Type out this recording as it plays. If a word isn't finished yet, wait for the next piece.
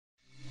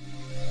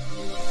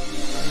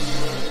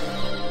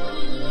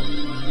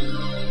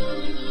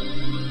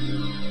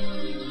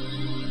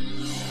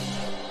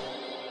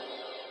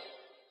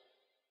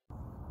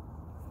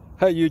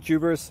Hey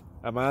YouTubers,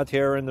 I'm out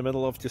here in the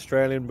middle of the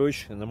Australian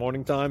bush in the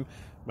morning time.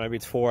 Maybe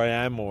it's 4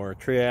 a.m. or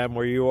 3 a.m.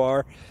 where you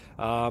are.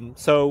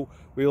 So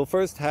we will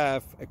first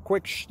have a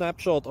quick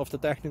snapshot of the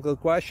technical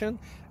question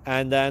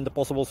and then the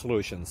possible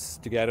solutions,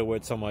 together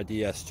with some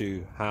ideas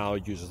to how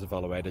users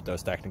evaluated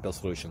those technical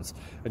solutions.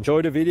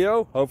 Enjoy the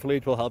video, hopefully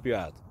it will help you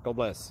out. God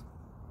bless.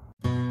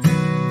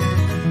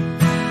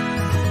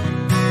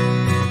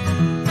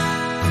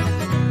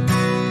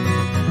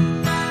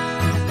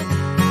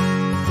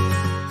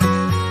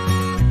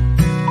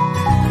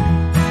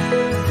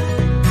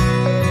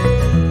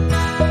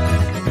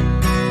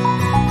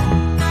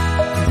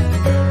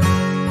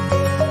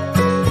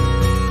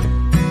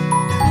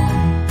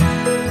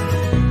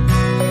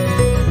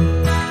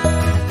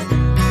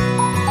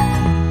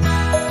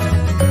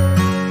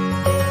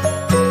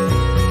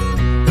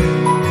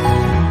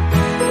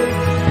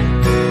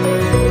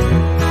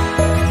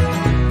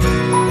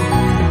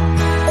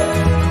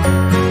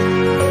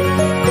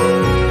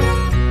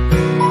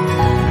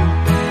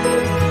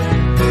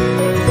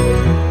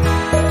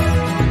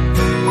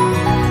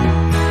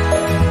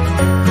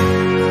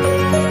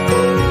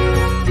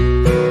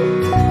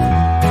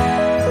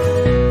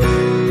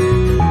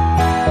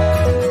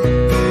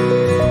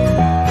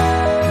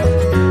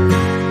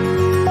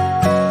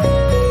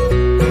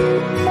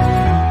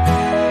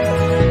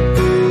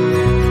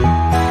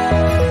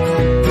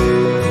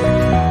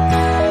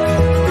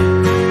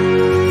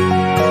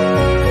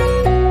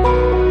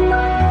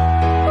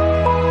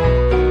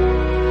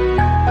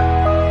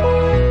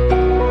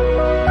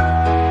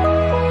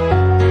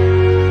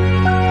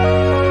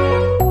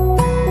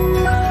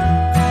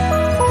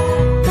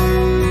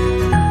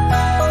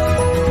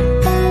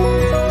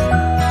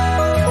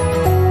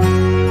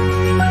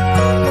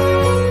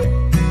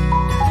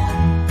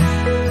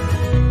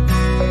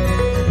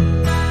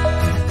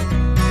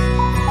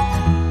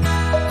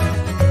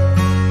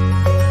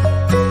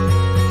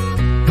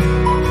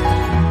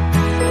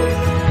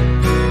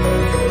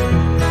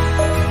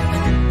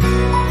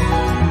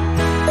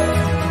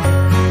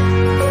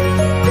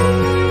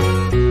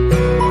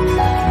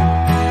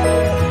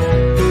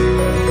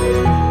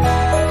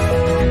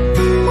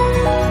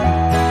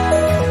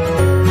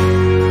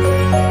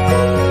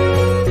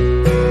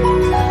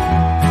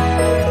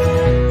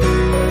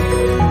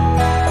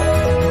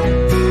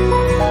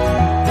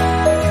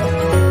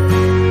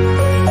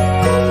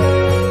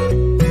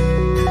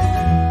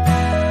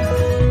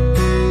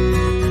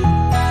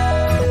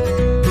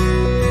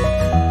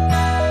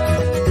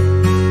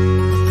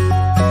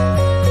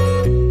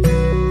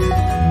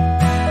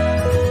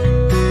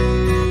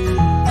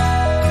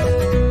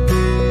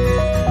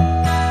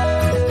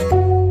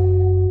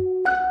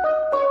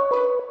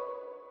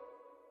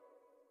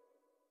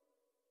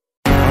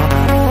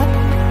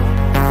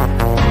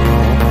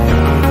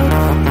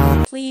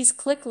 Please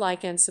click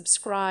like and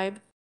subscribe.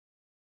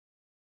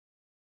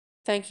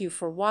 Thank you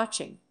for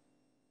watching.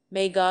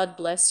 May God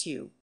bless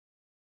you.